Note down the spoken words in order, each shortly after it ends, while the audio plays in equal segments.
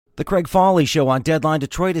The Craig Foley Show on Deadline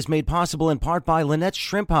Detroit is made possible in part by Lynette's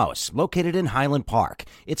Shrimp House, located in Highland Park.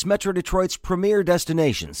 It's Metro Detroit's premier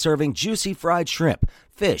destination, serving juicy fried shrimp,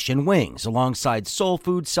 fish, and wings, alongside soul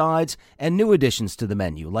food sides and new additions to the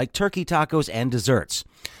menu, like turkey tacos and desserts.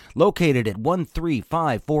 Located at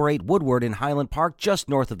 13548 Woodward in Highland Park, just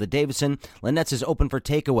north of the Davison, Lynette's is open for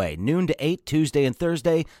takeaway, noon to 8 Tuesday and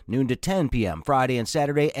Thursday, noon to 10 p.m. Friday and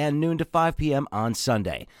Saturday, and noon to 5 p.m. on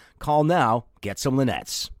Sunday. Call now, get some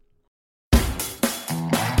Lynette's.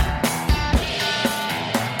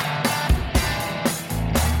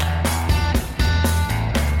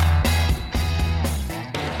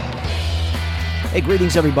 Hey,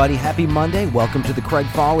 greetings, everybody. Happy Monday. Welcome to the Craig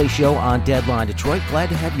Foley Show on Deadline Detroit. Glad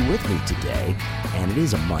to have you with me today. And it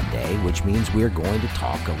is a Monday, which means we're going to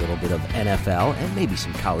talk a little bit of NFL and maybe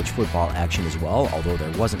some college football action as well, although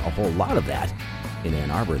there wasn't a whole lot of that in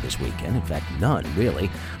Ann Arbor this weekend. In fact, none,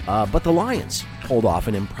 really. But the Lions pulled off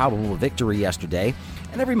an improbable victory yesterday.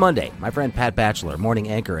 And every Monday, my friend Pat Batcheller, morning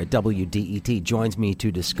anchor at WDET, joins me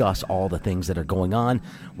to discuss all the things that are going on.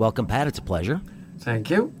 Welcome, Pat. It's a pleasure. Thank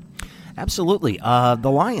you. Absolutely.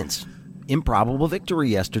 The Lions, improbable victory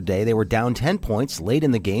yesterday. They were down 10 points late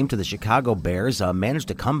in the game to the Chicago Bears, managed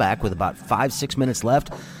to come back with about 5-6 minutes left.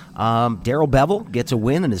 Darrell Bevell gets a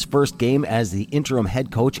win in his first game as the interim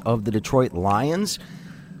head coach of the Detroit Lions.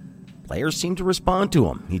 Players seemed to respond to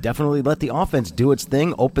him. He definitely let the offense do its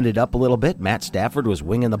thing, opened it up a little bit. Matt Stafford was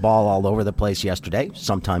winging the ball all over the place yesterday,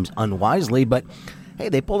 sometimes unwisely, but hey,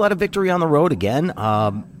 they pulled out a victory on the road again,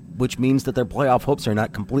 which means that their playoff hopes are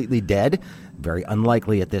not completely dead. Very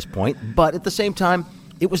unlikely at this point. But at the same time,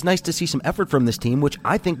 it was nice to see some effort from this team, which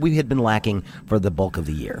I think we had been lacking for the bulk of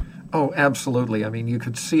the year. Oh, absolutely. I mean, you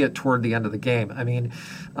could see it toward the end of the game. I mean,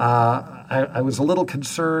 I was a little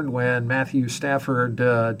concerned when Matthew Stafford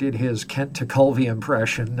did his Kent Tekulve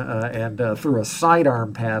impression and threw a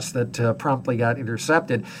sidearm pass that promptly got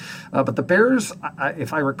intercepted. But the Bears,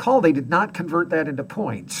 if I recall, they did not convert that into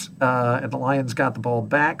points, and the Lions got the ball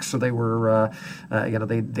back. So they were, they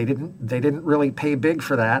didn't really pay big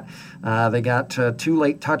for that. They got 2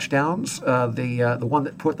 late touchdowns. The one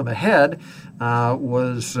that put them ahead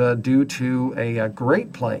was due to a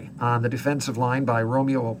great play on the defensive line by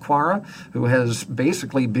Romeo Okwara, who has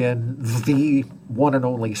basically been the one and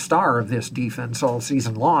only star of this defense all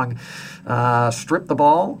season long. Stripped the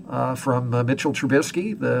ball from Mitchell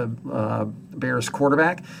Trubisky, the Bears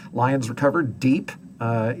quarterback. Lions recovered deep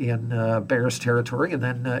in Bears territory, and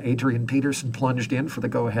then Adrian Peterson plunged in for the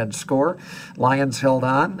go-ahead score. Lions held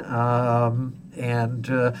on,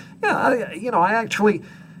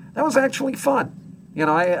 that was actually fun. You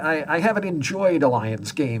know, I haven't enjoyed a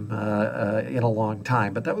Lions game in a long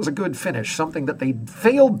time, but that was a good finish, something that they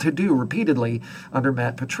failed to do repeatedly under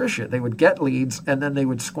Matt Patricia. They would get leads, and then they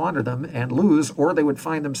would squander them and lose, or they would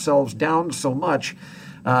find themselves down so much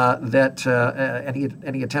that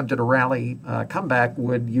any attempt at a rally comeback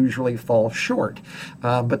would usually fall short.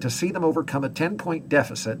 But to see them overcome a 10-point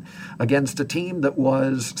deficit against a team that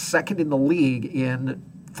was second in the league in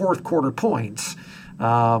fourth quarter points,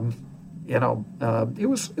 it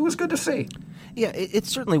was good to see. Yeah, it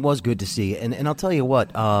certainly was good to see. And I'll tell you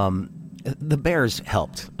what, the Bears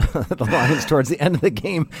helped the Lions towards the end of the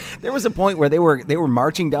game. There was a point where they were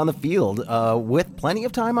marching down the field with plenty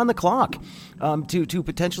of time on the clock to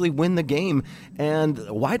potentially win the game. And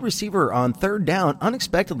a wide receiver on third down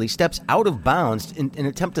unexpectedly steps out of bounds in an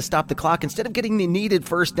attempt to stop the clock instead of getting the needed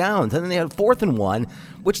first down. And then they had 4th and 1,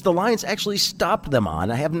 which the Lions actually stopped them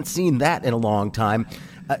on. I haven't seen that in a long time.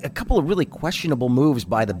 A couple of really questionable moves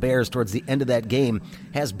by the Bears towards the end of that game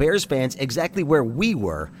has Bears fans exactly where we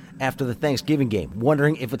were after the Thanksgiving game,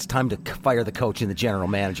 wondering if it's time to fire the coach and the general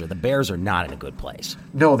manager. The Bears are not in a good place.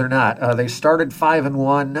 No, they're not. They started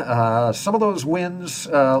 5-1. Some of those wins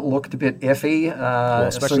looked a bit iffy.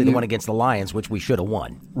 Especially the one against the Lions, which we should have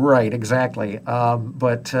won. Right, exactly.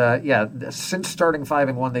 But since starting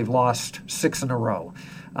 5-1, they've lost 6 in a row.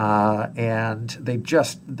 And they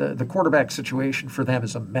the quarterback situation for them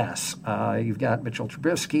is a mess. You've got Mitchell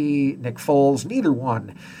Trubisky, Nick Foles, neither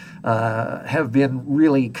one have been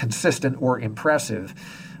really consistent or impressive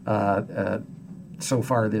so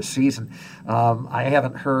far this season. I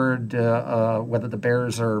haven't heard whether the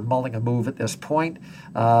Bears are mulling a move at this point.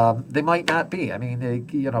 They might not be. I mean,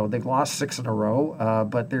 they've lost 6 in a row,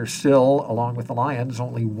 but they're still, along with the Lions,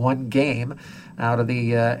 only one game out of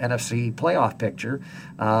the NFC playoff picture.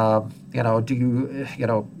 I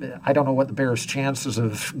don't know what the Bears' chances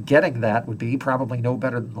of getting that would be. Probably no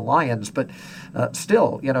better than the Lions, but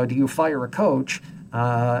still, do you fire a coach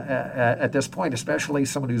at this point, especially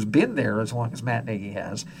someone who's been there as long as Matt Nagy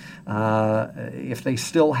has, if they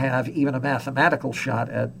still have even a mathematical shot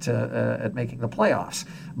at making the playoffs.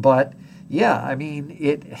 But yeah, I mean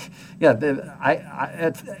it. Yeah,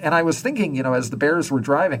 and I was thinking, as the Bears were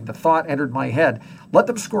driving, the thought entered my head: let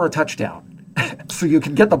them score a touchdown. So you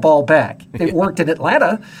can get the ball back. It worked in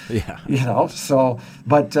Atlanta,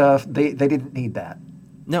 but they didn't need that.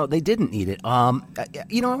 No, they didn't need it. I want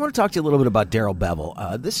to talk to you a little bit about Darrell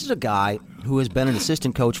Bevell. This is a guy who has been an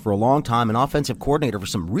assistant coach for a long time, an offensive coordinator for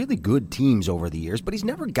some really good teams over the years, but he's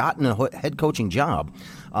never gotten a head coaching job.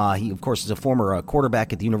 He, of course, is a former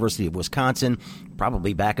quarterback at the University of Wisconsin,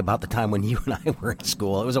 probably back about the time when you and I were in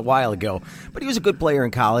school. It was a while ago. But he was a good player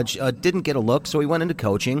in college, didn't get a look, so he went into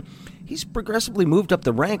coaching. He's progressively moved up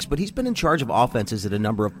the ranks, but he's been in charge of offenses at a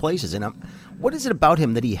number of places. And what is it about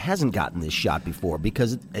him that he hasn't gotten this shot before?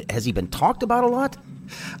 Because has he been talked about a lot?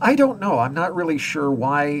 I don't know. I'm not really sure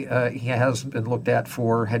why he hasn't been looked at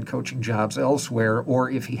for head coaching jobs elsewhere, or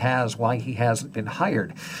if he has, why he hasn't been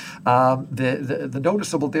hired. The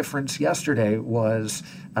noticeable difference yesterday was,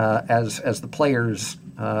 as the players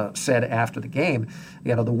said after the game,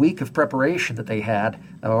 the week of preparation that they had,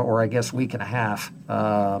 or I guess week and a half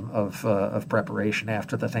of preparation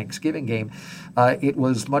after the Thanksgiving game, it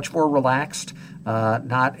was much more relaxed,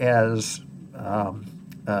 not as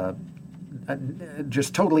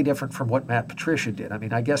just totally different from what Matt Patricia did. I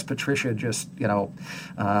mean, I guess Patricia just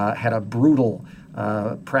had a brutal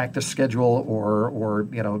practice schedule, or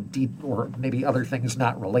deep, or maybe other things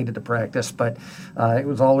not related to practice, but it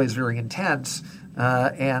was always very intense.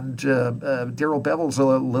 And Darrell Bevell's a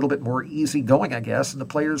little bit more easygoing, I guess, and the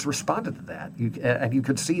players responded to that. And you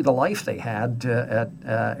could see the life they had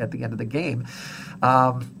at the end of the game.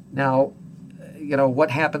 Now,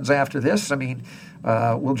 what happens after this? I mean,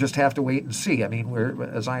 we'll just have to wait and see. I mean,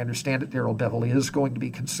 as I understand it, Darrell Bevell is going to be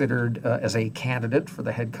considered as a candidate for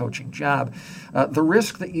the head coaching job. The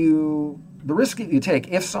risk that you take,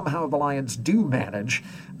 if somehow the Lions do manage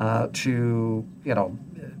to,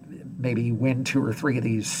 maybe win 2 or 3 of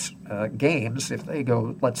these games, if they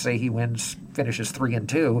go, let's say he finishes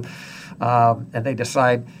 3-2, and they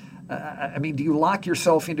decide, do you lock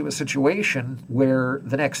yourself into a situation where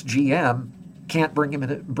the next GM can't bring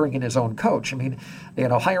in his own coach? I mean,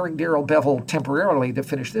 hiring Darrell Bevell temporarily to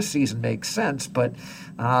finish this season makes sense, but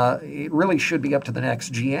it really should be up to the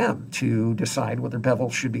next GM to decide whether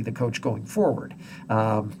Bevell should be the coach going forward.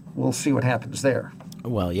 We'll see what happens there.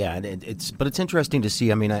 Well, yeah, but it's interesting to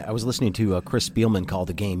see. I mean, I was listening to Chris Spielman call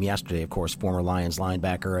the game yesterday, of course, former Lions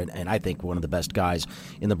linebacker, and I think one of the best guys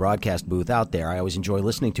in the broadcast booth out there. I always enjoy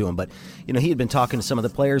listening to him. But, he had been talking to some of the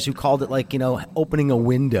players who called it like, opening a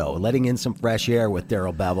window, letting in some fresh air with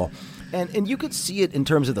Darrell Bevell. And you could see it in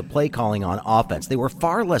terms of the play calling on offense. They were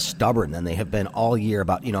far less stubborn than they have been all year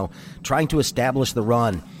about, trying to establish the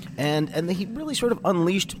run. And he really sort of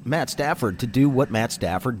unleashed Matt Stafford to do what Matt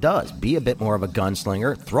Stafford does, be a bit more of a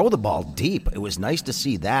gunslinger, throw the ball deep. It was nice to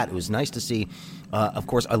see that. It was nice to see, of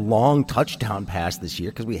course, a long touchdown pass this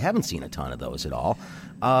year, because we haven't seen a ton of those at all.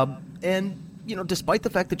 Despite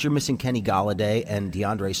the fact that you're missing Kenny Golladay and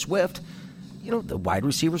DeAndre Swift, the wide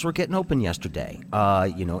receivers were getting open yesterday.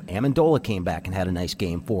 Amendola came back and had a nice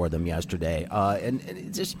game for them yesterday. And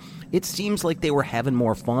it seems like they were having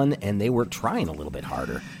more fun and they were trying a little bit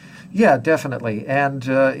harder. Yeah, definitely. And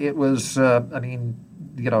it was,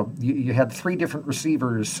 you had 3 different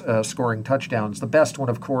receivers scoring touchdowns. The best one,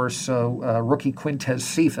 of course, rookie Quintez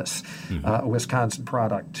Cephas, a Wisconsin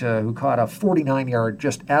product, who caught a 49-yard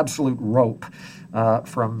just absolute rope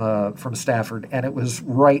from Stafford, and it was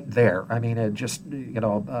right there. I mean, it just,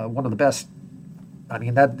 one of the best. I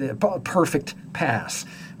mean, that perfect pass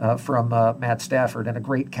from Matt Stafford, and a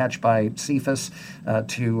great catch by Cephas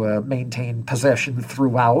to maintain possession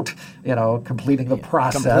throughout, completing the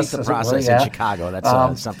process. Complete the process in Chicago.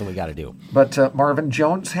 That's something we got to do. But Marvin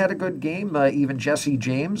Jones had a good game. Even Jesse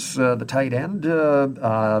James, the tight end,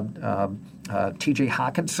 T.J.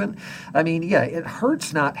 Hawkinson. I mean, yeah, it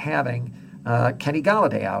hurts not having Kenny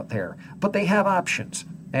Golladay out there, but they have options.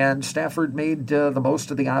 And Stafford made the most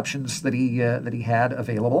of the options that he had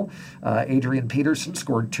available. Adrian Peterson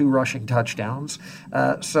scored 2 rushing touchdowns.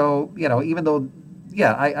 So, even though,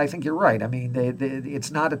 I think you're right. I mean,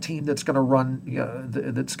 it's not a team that's going to run,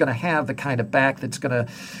 that's going to have the kind of back that's going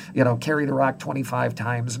to, carry the rock 25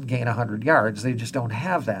 times and gain 100 yards. They just don't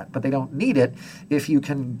have that. But they don't need it if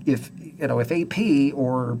AP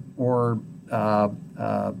or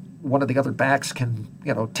one of the other backs can,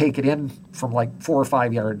 take it in from like 4 or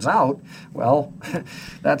 5 yards out. Well,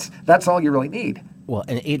 that's all you really need. Well,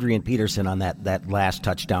 and Adrian Peterson on that last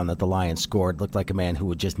touchdown that the Lions scored looked like a man who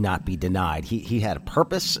would just not be denied. He had a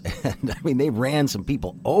purpose, and I mean, they ran some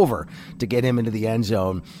people over to get him into the end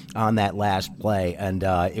zone on that last play, and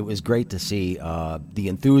it was great to see the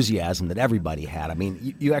enthusiasm that everybody had. I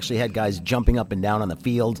mean, you actually had guys jumping up and down on the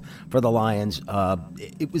field for the Lions.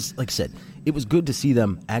 It was, like I said, it was good to see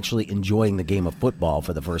them actually enjoying the game of football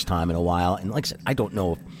for the first time in a while. And like I said, I don't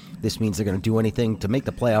know if this means they're going to do anything to make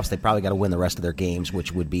the playoffs. They probably got to win the rest of their games,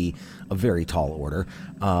 which would be a very tall order,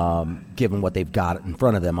 given what they've got in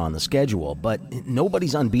front of them on the schedule. But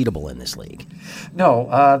nobody's unbeatable in this league.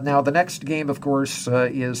 No. Now, the next game, of course,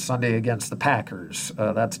 is Sunday against the Packers.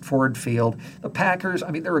 That's at Ford Field. The Packers, I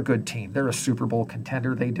mean, they're a good team. They're a Super Bowl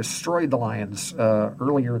contender. They destroyed the Lions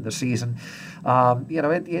earlier in the season.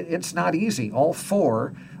 It's not easy. All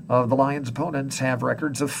four of the Lions' opponents have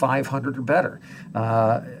records of 500 or better.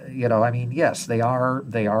 Yes, they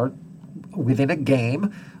are within a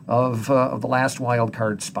game of the last wild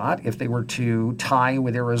card spot. If they were to tie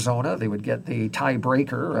with Arizona, they would get the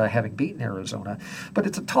tiebreaker, having beaten Arizona. But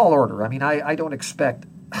it's a tall order. I mean, I don't expect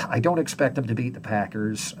them to beat the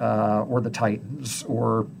Packers or the Titans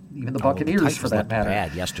or even the Buccaneers for that matter.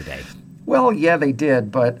 Bad yesterday. Well, yeah, they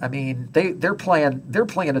did, but I mean, they're playing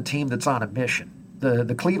a team that's on a mission.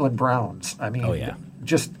 The Cleveland Browns. I mean,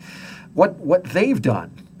 just what they've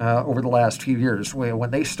done over the last few years.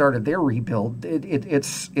 When they started their rebuild,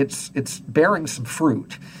 it's bearing some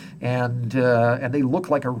fruit, and they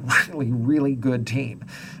look like a really, really good team.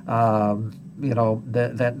 That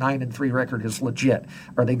 9-3 record is legit.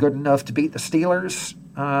 Are they good enough to beat the Steelers?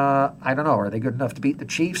 I don't know. Are they good enough to beat the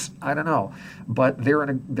Chiefs? I don't know. But they're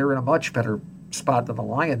in a much better spot than the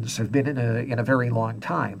Lions have been in a very long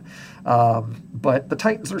time. But the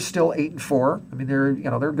Titans are still 8-4. I mean, they're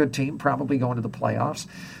a good team, probably going to the playoffs.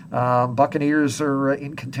 Buccaneers are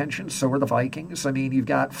in contention. So are the Vikings. I mean, you've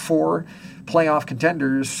got 4 playoff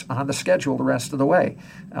contenders on the schedule the rest of the way.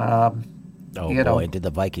 Boy, did the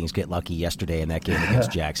Vikings get lucky yesterday in that game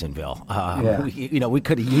against Jacksonville. We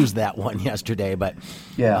could have used that one yesterday, but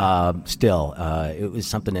still, it was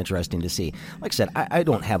something interesting to see. Like I said, I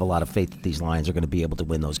don't have a lot of faith that these Lions are going to be able to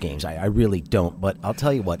win those games. I really don't, but I'll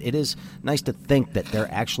tell you what, it is nice to think that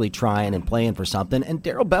they're actually trying and playing for something. And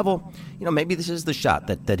Darrell Bevell, maybe this is the shot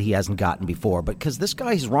that he hasn't gotten before, but because this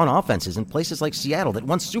guy has run offenses in places like Seattle that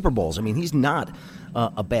won Super Bowls. I mean, he's not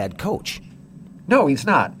a bad coach. No, he's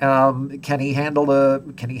not. Can he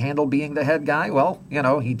handle being the head guy? Well,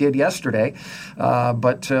 he did yesterday,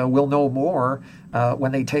 but we'll know more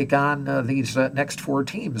when they take on these next 4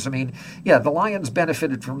 teams. I mean, the Lions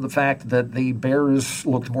benefited from the fact that the Bears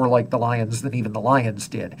looked more like the Lions than even the Lions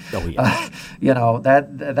did. Oh, yeah.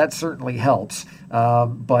 That certainly helps.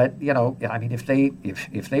 But I mean,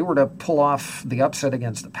 if they were to pull off the upset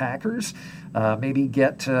against the Packers, maybe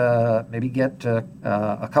get a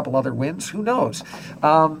couple other wins, who knows?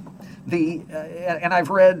 And I've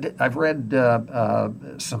read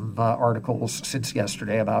some articles since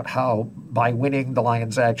yesterday about how by winning the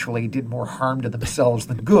Lions actually did more harm to themselves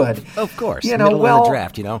than good. Of course, middle of the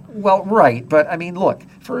draft, Well, right, but I mean, look.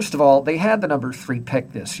 First of all, they had the number 3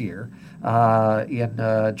 pick this year in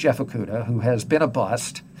Jeff Okudah, who has been a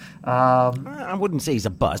bust. I wouldn't say he's a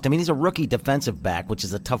bust. I mean, he's a rookie defensive back, which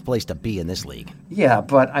is a tough place to be in this league. Yeah,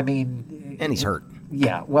 but I mean, and he's hurt.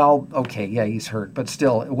 Yeah, well, okay, he's hurt, but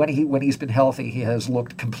still, when he's been healthy, he has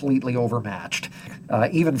looked completely overmatched,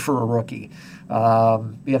 even for a rookie.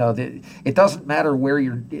 It doesn't matter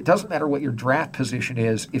what your draft position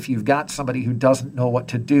is if you've got somebody who doesn't know what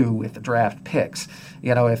to do with the draft picks.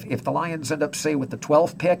 If the Lions end up, say, with the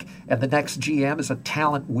 12th pick and the next GM is a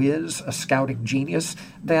talent whiz, a scouting genius,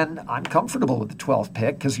 then I'm comfortable with the 12th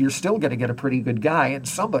pick because you're still going to get a pretty good guy and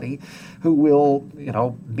somebody who will,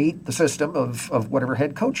 meet the system of whatever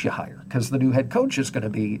head coach you hire, because the new head coach is going to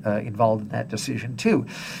be involved in that decision too.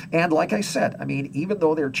 And like I said, I mean, even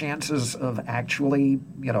though their chances of actually,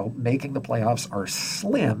 making the playoffs are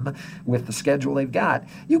slim with the schedule they've got,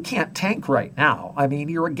 you can't tank right now. I mean,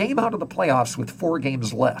 you're a game out of the playoffs with 4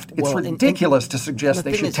 games left. It's ridiculous to suggest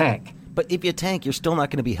they should tank. But if you tank, you're still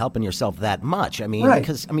not going to be helping yourself that much. I mean,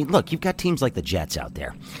 because, look, you've got teams like the Jets out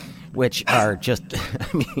there, which are just,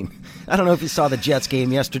 I don't know if you saw the Jets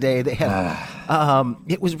game yesterday. They had,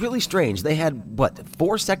 it was really strange. They had,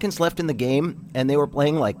 4 seconds left in the game, and they were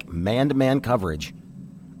playing like man-to-man coverage.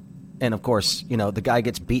 And, of course, the guy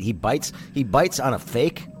gets beat. He bites on a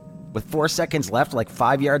fake with 4 seconds left, like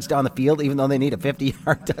 5 yards down the field, even though they need a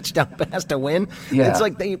 50-yard touchdown pass to win. Yeah. It's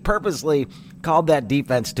like they purposely called that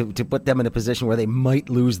defense to put them in a position where they might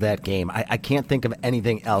lose that game. I can't think of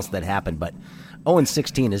anything else that happened, but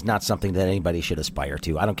 0-16 is not something that anybody should aspire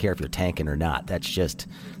to. I don't care if you're tanking or not. That's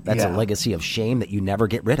a legacy of shame that you never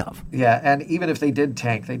get rid of. Yeah, and even if they did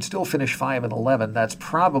tank, they'd still finish 5-11. That's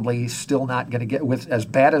probably still not going to get, with as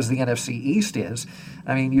bad as the NFC East is.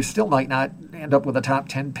 I mean, you still might not end up with a top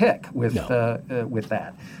 10 pick with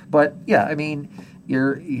that. But yeah, I mean,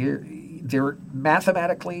 they're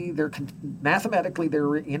mathematically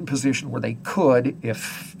they're in position where they could,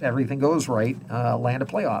 if everything goes right, land a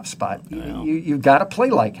playoff spot. You've got to play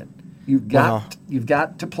like it. You've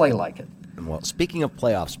got to play like it. Well, speaking of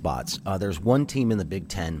playoff spots, there's one team in the Big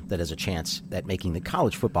Ten that has a chance at making the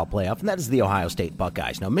college football playoff, and that is the Ohio State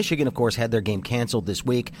Buckeyes. Now, Michigan, of course, had their game canceled this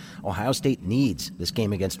week. Ohio State needs this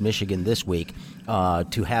game against Michigan this week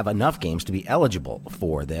to have enough games to be eligible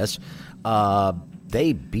for this.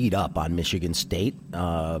 They beat up on Michigan State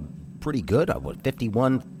pretty good.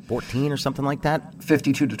 51-14 or something like that?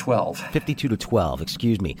 52-12. 52-12,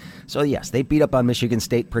 excuse me. So, yes, they beat up on Michigan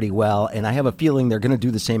State pretty well, and I have a feeling they're going to do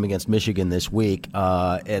the same against Michigan this week.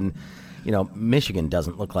 And, Michigan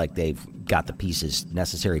doesn't look like they've got the pieces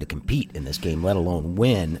necessary to compete in this game, let alone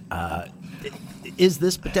win. Is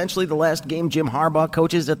this potentially the last game Jim Harbaugh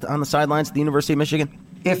coaches on the sidelines at the University of Michigan?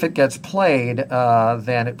 If it gets played,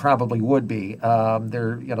 then it probably would be.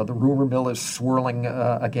 The rumor mill is swirling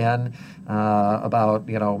again about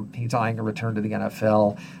he's eyeing a return to the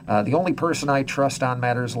NFL. The only person I trust on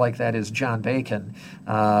matters like that is John Bacon,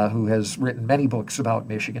 who has written many books about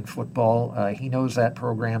Michigan football. He knows that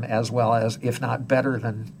program as well as, if not better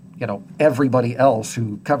than, everybody else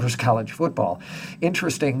who covers college football.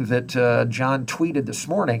 Interesting that John tweeted this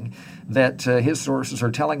morning that his sources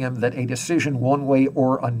are telling him that a decision one way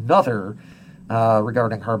or another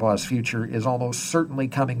regarding Harbaugh's future is almost certainly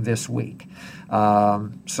coming this week.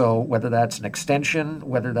 So whether that's an extension,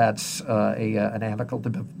 whether that's an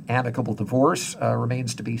amicable divorce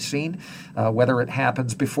remains to be seen. Whether it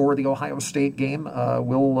happens before the Ohio State game,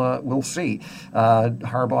 we'll see.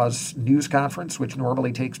 Harbaugh's news conference, which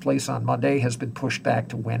normally takes place on Monday, has been pushed back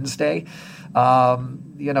to Wednesday.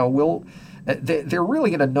 They're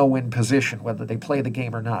really in a no-win position whether they play the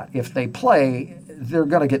game or not. If they play, they're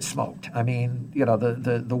going to get smoked. I mean,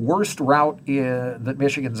 the worst rout that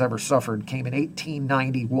Michigan's ever suffered came in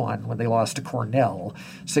 1891 when they lost to Cornell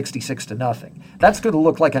 66-0. That's going to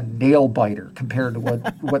look like a nail biter compared to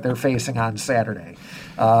what they're facing on Saturday.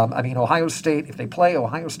 Ohio State, if they play,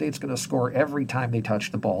 Ohio State's going to score every time they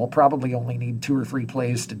touch the ball. Probably only need 2 or 3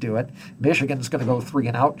 plays to do it. Michigan's going to go 3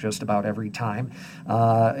 and out just about every time.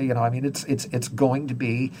 It's going to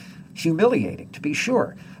be humiliating, to be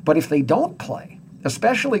sure. But if they don't play,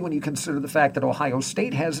 especially when you consider the fact that Ohio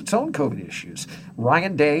State has its own COVID issues.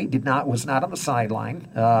 Ryan Day was not on the sideline.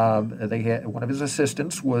 One of his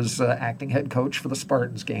assistants was acting head coach for the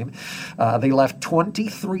Spartans game. They left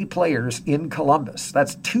 23 players in Columbus.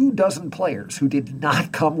 That's 24 players who did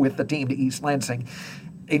not come with the team to East Lansing,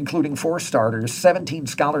 including 4 starters, 17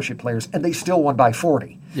 scholarship players, and they still won by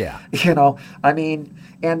 40. Yeah.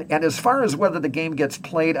 And as far as whether the game gets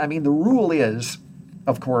played, the rule is,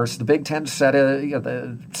 of course, the Big Ten set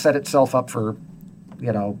itself up for,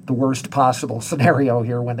 the worst possible scenario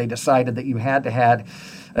here when they decided that you had to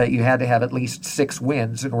have at least 6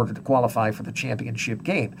 wins in order to qualify for the championship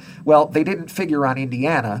game. Well, they didn't figure on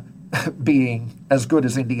Indiana being as good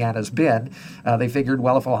as Indiana's been. They figured,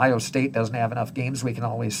 well, if Ohio State doesn't have enough games, we can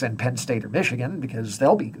always send Penn State or Michigan because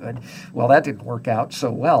they'll be good. Well, that didn't work out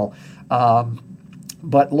so well.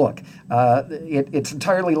 But look, it's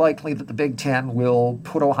entirely likely that the Big Ten will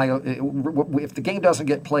put Ohio. If the game doesn't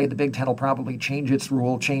get played, the Big Ten will probably change its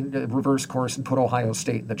rule, reverse course, and put Ohio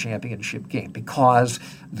State in the championship game because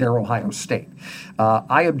they're Ohio State.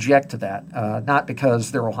 I object to that, not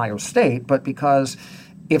because they're Ohio State, but because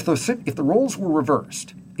if the roles were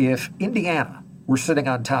reversed, if Indiana were sitting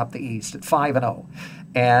on top of the East at 5-0,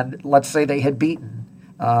 and let's say they had beaten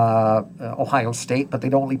Ohio State, but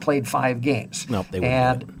they'd only played 5 games. No, they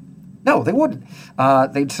wouldn't. No, they wouldn't.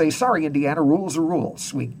 They'd say, "Sorry, Indiana, rules are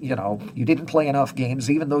rules. You didn't play enough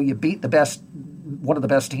games, even though you beat one of the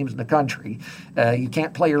best teams in the country. You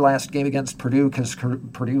can't play your last game against Purdue because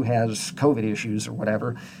Purdue has COVID issues or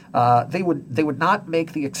whatever." They would not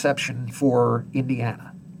make the exception for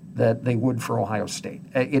Indiana that they would for Ohio State.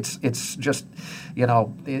 It's just,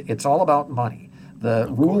 it's all about money. The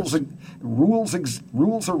rules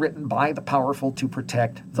are written by the powerful to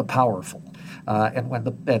protect the powerful. And when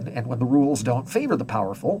the rules don't favor the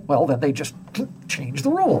powerful, well, then they just change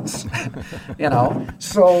the rules.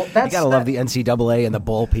 So that's you gotta love the NCAA and the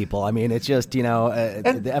bowl people. I mean, it's just the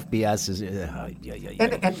FBS is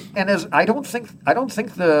and as I don't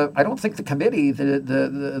think the committee,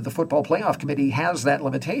 the football playoff committee, has that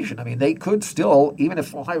limitation. I mean, they could still, even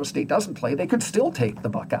if Ohio State doesn't play, they could still take the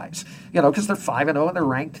Buckeyes, because they're 5-0 and they're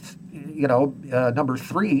ranked, number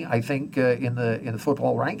 3, I think, in the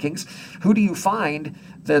football rankings. Who do you find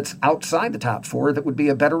that's outside the top 4 that would be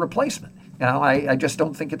a better replacement? I just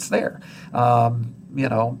don't think it's there.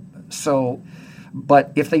 So,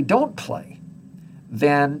 but if they don't play,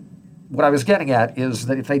 then what I was getting at is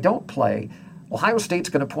that if they don't play, Ohio State's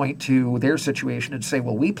going to point to their situation and say,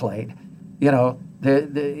 well, we played.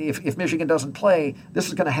 If Michigan doesn't play, this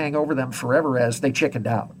is going to hang over them forever as they chickened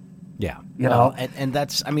out. Yeah. And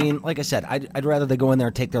that's, like I said, I'd rather they go in there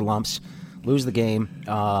and take their lumps, lose the game,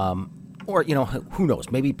 or, who knows,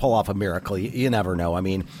 maybe pull off a miracle. You never know. I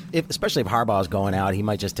mean, especially if Harbaugh's going out, he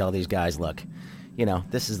might just tell these guys, look,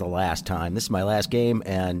 this is the last time. This is my last game,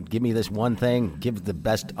 and give me this one thing. Give the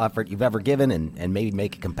best effort you've ever given, and maybe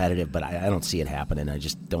make it competitive. But I don't see it happening. I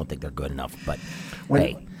just don't think they're good enough. But,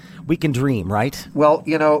 hey, we can dream, right? Well,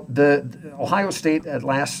 the Ohio State,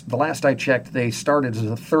 the last I checked, they started as a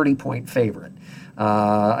 30-point favorite.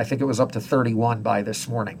 I think it was up to 31 by this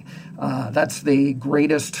morning. That's the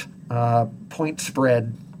greatest point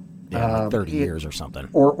spread, like 30 years or something,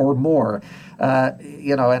 or more.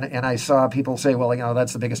 And I saw people say, well,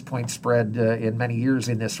 that's the biggest point spread in many years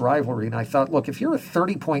in this rivalry. And I thought, look, if you're a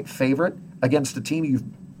 30-point favorite against a team you've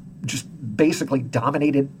just basically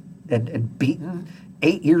dominated and beaten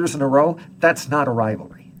 8 years in a row, that's not a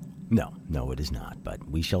rivalry. No, it is not. But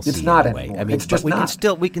we shall see. It's not anyway. anymore. I mean, it's just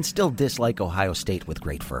we can still dislike Ohio State with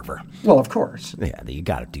great fervor. Well, of course. Yeah, you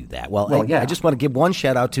got to do that. Well, yeah. I just want to give one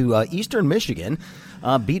shout out to Eastern Michigan.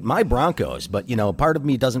 Beat my Broncos, but part of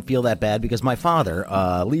me doesn't feel that bad because my father,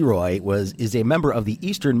 Leroy, is a member of the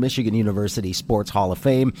Eastern Michigan University Sports Hall of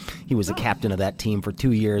Fame. He was a captain of that team for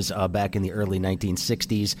 2 years back in the early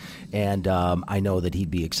 1960s, and I know that he'd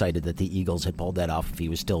be excited that the Eagles had pulled that off if he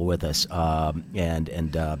was still with us.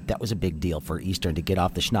 And that was a big deal for Eastern to get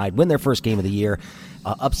off the schneid, win their first game of the year,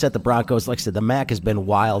 upset the Broncos. Like I said, the MAC has been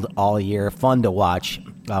wild all year, fun to watch.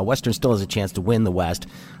 Western still has a chance to win the West.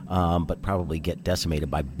 But probably get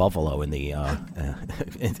decimated by Buffalo in the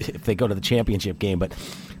if they go to the championship game. But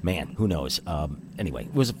man, who knows? Anyway,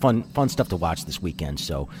 it was fun stuff to watch this weekend.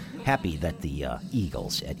 So happy that the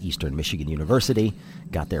Eagles at Eastern Michigan University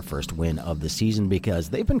got their first win of the season because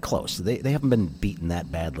they've been close. They haven't been beaten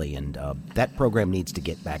that badly, and that program needs to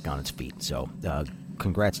get back on its feet. So.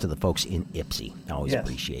 Congrats to the folks in Ypsi. I always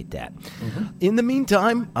appreciate that. Mm-hmm. In the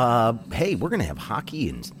meantime, hey, we're going to have hockey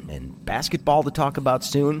and basketball to talk about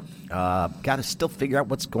soon. Got to still figure out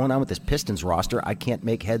what's going on with this Pistons roster. I can't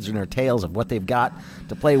make heads or tails of what they've got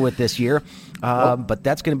to play with this year. But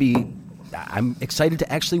that's going to be... I'm excited to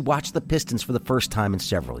actually watch the Pistons for the first time in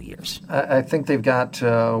several years. I think they've got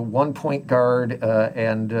 1 point guard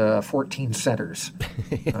and 14 centers.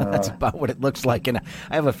 That's about what it looks like. And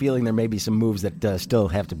I have a feeling there may be some moves that still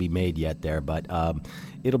have to be made yet there. But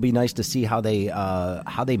it'll be nice to see how they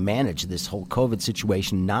manage this whole COVID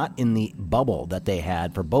situation, not in the bubble that they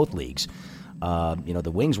had for both leagues.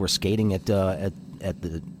 The Wings were skating at the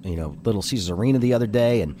Little Caesars Arena the other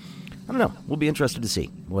day, and I don't know. We'll be interested to see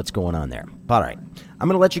what's going on there. But all right. I'm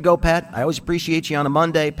going to let you go, Pat. I always appreciate you on a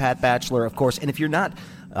Monday. Pat Batcheller, of course. And if you're not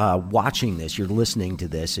watching this, you're listening to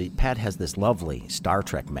this, Pat has this lovely Star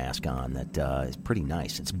Trek mask on that is pretty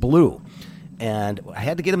nice. It's blue. And I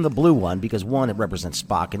had to get him the blue one because, one, it represents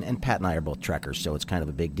Spock, and Pat and I are both Trekkers, so it's kind of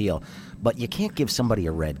a big deal. But you can't give somebody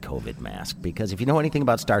a red COVID mask because if you know anything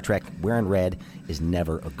about Star Trek, wearing red is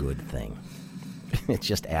never a good thing. It's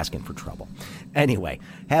just asking for trouble. Anyway,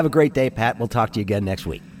 have a great day, Pat. We'll talk to you again next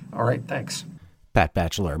week. All right, thanks. Pat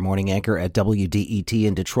Batcheller, morning anchor at WDET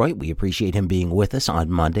in Detroit. We appreciate him being with us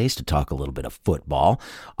on Mondays to talk a little bit of football.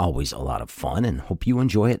 Always a lot of fun, and hope you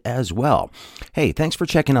enjoy it as well. Hey, thanks for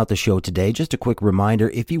checking out the show today. Just a quick reminder,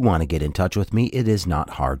 if you want to get in touch with me, it is not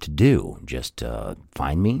hard to do. Just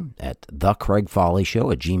find me at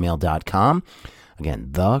thecraigfolleyshow@gmail.com. Again,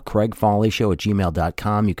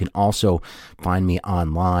 thecraigfolleyshow@gmail.com. You can also find me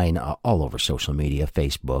online all over social media,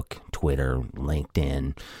 Facebook, Twitter,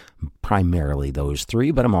 LinkedIn, primarily those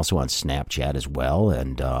three, but I'm also on Snapchat as well,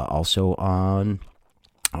 and also on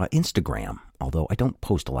Instagram, although I don't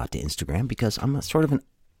post a lot to Instagram because I'm sort of an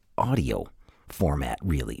audio format,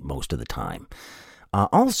 really, most of the time.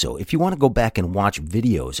 Also, if you want to go back and watch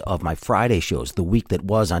videos of my Friday shows, the week that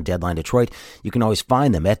was on Deadline Detroit, you can always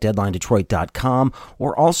find them at deadlinedetroit.com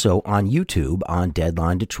or also on YouTube on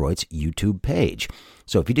Deadline Detroit's YouTube page.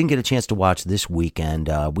 So if you didn't get a chance to watch this weekend,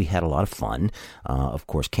 we had a lot of fun. Of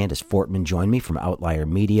course, Candace Fortman joined me from Outlier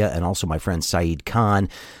Media, and also my friend Saeed Khan.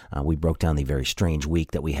 We broke down the very strange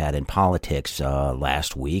week that we had in politics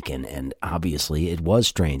last week, and obviously it was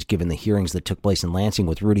strange given the hearings that took place in Lansing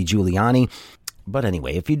with Rudy Giuliani. But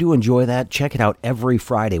anyway, if you do enjoy that, check it out every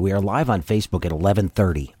Friday. We are live on Facebook at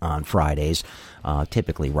 11:30 on Fridays,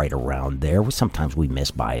 typically right around there. Sometimes we miss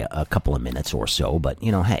by a couple of minutes or so, but,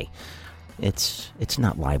 you know, hey, it's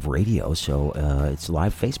not live radio, so it's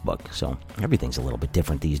live Facebook. So everything's a little bit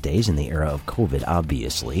different these days in the era of COVID,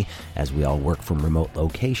 obviously, as we all work from remote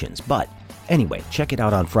locations. But anyway, check it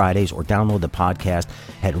out on Fridays or download the podcast.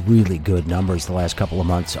 Had really good numbers the last couple of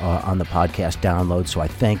months on the podcast download, so I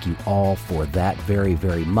thank you all for that very,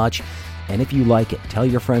 very much. And if you like it, tell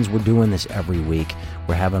your friends we're doing this every week.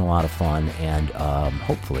 We're having a lot of fun, and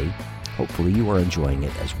hopefully you are enjoying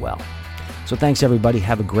it as well. So thanks, everybody.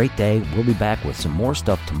 Have a great day. We'll be back with some more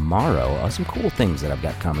stuff tomorrow, some cool things that I've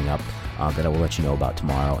got coming up that I will let you know about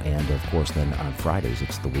tomorrow. And, of course, then on Fridays,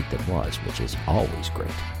 it's the week that was, which is always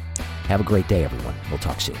great. Have a great day, everyone. We'll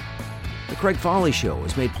talk soon. The Craig Foley Show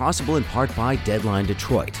is made possible in part by Deadline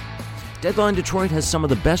Detroit. Deadline Detroit has some of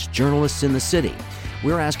the best journalists in the city.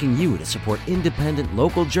 We're asking you to support independent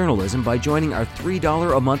local journalism by joining our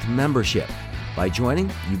 $3 a month membership. By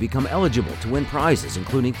joining, you become eligible to win prizes,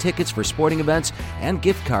 including tickets for sporting events and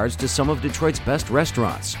gift cards to some of Detroit's best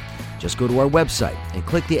restaurants. Just go to our website and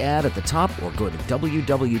click the ad at the top or go to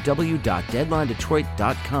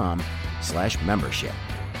www.deadlinedetroit.com/membership.